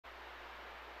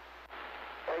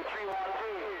313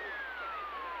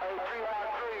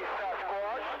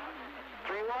 Sasquatch.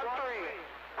 313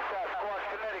 Sasquatch,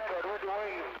 Connecticut, with the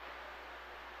wave.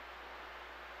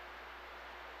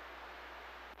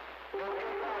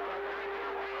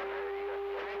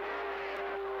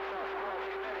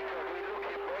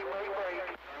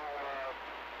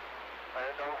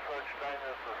 There's no such thing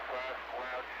as the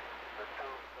Sasquatch, the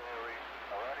Tooth Fairy,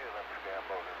 or any of them scam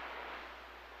boaters.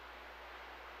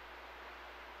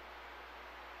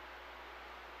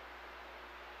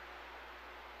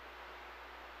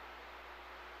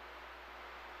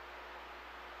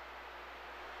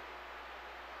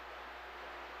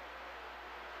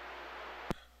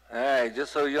 Alright,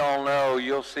 just so y'all know,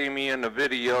 you'll see me in the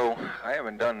video. I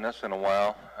haven't done this in a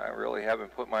while. I really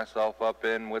haven't put myself up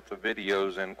in with the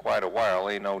videos in quite a while,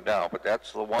 ain't no doubt. But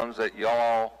that's the ones that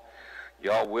y'all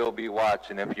will be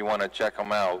watching if you want to check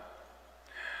them out.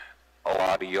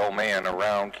 Audioman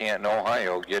around Canton,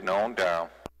 Ohio, getting on down.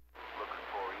 Looking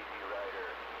for Easy Rider.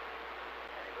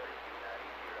 Anybody see that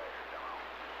Easy Rider? Come on.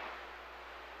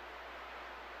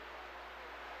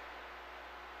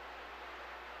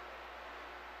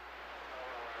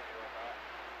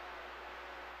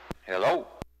 Hello?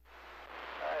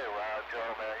 Hey, Roger,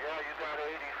 man. Yeah, you got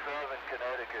 87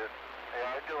 Connecticut.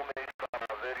 Yeah, I do meet some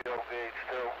video gates,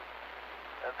 too.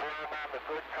 And throw them on the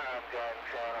Good Time Gang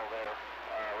channel there.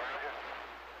 Roger?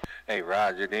 Hey,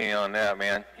 Roger D on that,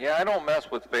 man. Yeah, I don't mess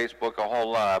with Facebook a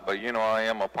whole lot, but, you know, I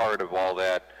am a part of all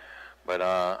that. But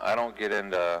I don't get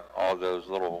into all those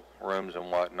little rooms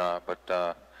and whatnot.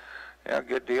 But, yeah,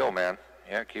 good deal, man.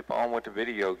 Yeah, keep on with the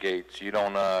video gates. You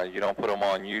don't put them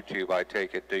on YouTube, I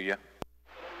take it, do you? I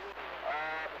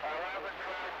haven't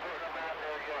tried putting them out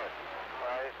there yet.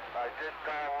 I did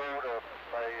download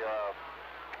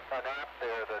an app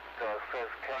there that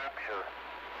says Capture.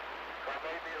 So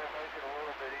maybe it'll make it a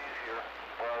little bit easier.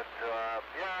 But,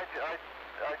 yeah,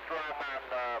 I throw them on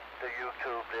the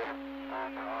YouTube there.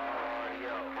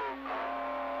 Audio.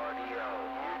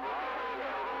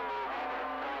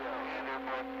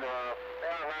 But,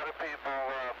 yeah, a lot of people,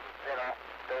 you know,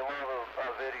 they love a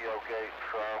video gate,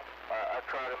 so I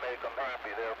try to make them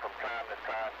happy there from time to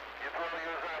time. You throw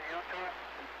yours on YouTube?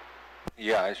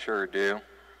 Yeah, I sure do.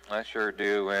 I sure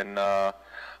do, and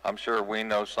I'm sure we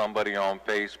know somebody on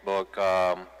Facebook.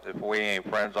 If we ain't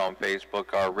friends on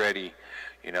Facebook already,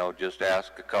 you know, just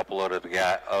ask a couple of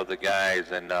the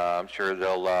guys, and I'm sure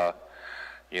they'll,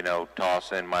 you know,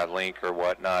 toss in my link or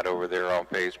whatnot over there on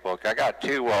Facebook. I got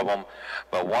two of them,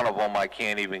 but one of them I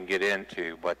can't even get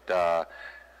into. But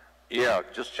yeah,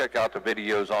 just check out the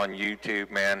videos on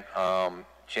YouTube, man.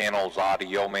 Channel's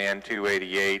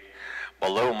Audioman288.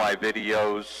 Below my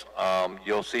videos,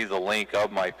 you'll see the link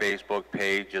of my Facebook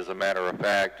page. As a matter of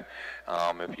fact,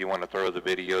 if you want to throw the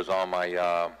videos on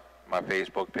my my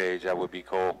Facebook page, that would be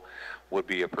cool. Would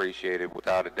be appreciated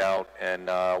without a doubt. And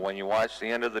when you watch the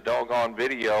end of the doggone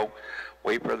video,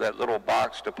 wait for that little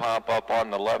box to pop up on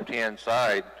the left-hand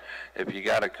side. If you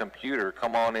got a computer,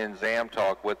 come on in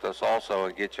ZamTalk with us also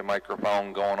and get your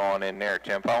microphone going on in there.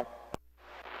 Tempo?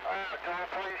 Do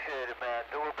appreciate it, man.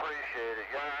 Do appreciate it.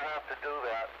 Yeah, I have to do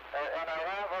that. And I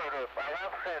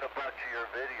have seen a bunch of your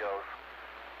videos.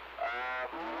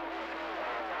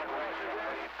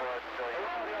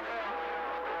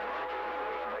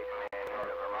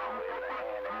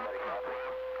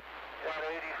 Got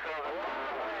 87.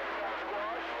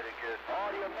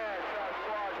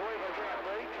 Audioman288, wave again,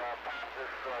 please. Pop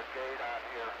this gate on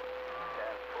here.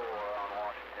 10-4 on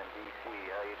Washington, D.C.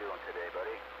 How you doing today,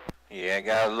 buddy? Yeah,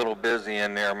 got a little busy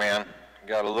in there, man.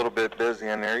 Got a little bit busy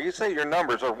in there. You say your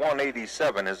numbers are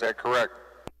 187, is that correct?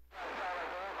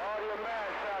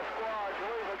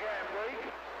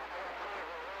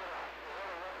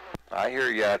 I hear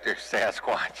you out there,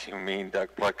 Sasquatch, you mean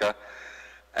Duck Plucker.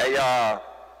 Hey,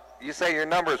 you say your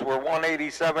numbers were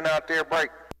 187 out there, break?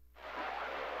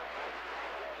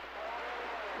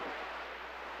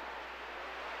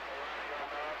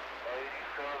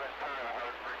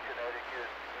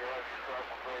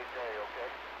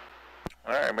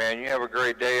 All right, man, you have a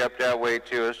great day up that way,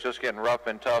 too. It's just getting rough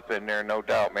and tough in there, no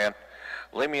doubt, man.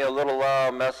 Leave me a little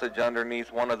message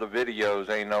underneath one of the videos,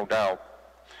 ain't no doubt.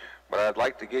 But I'd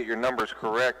like to get your numbers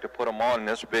correct to put them on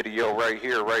this video right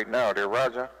here, right now, dear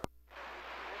Roger.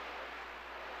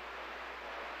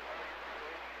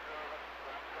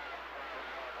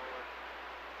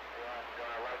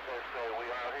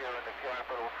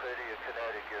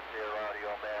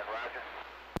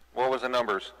 What was the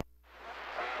numbers?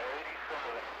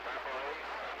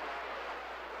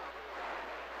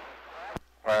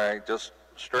 87, All right, just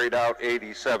straight out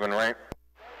 87, right?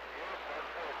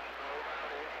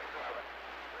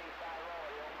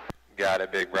 Got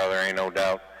it, big brother, ain't no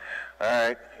doubt. All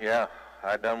right, yeah,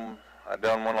 I done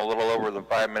went a little over the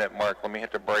 5-minute mark. Let me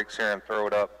hit the brakes here and throw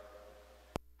it up.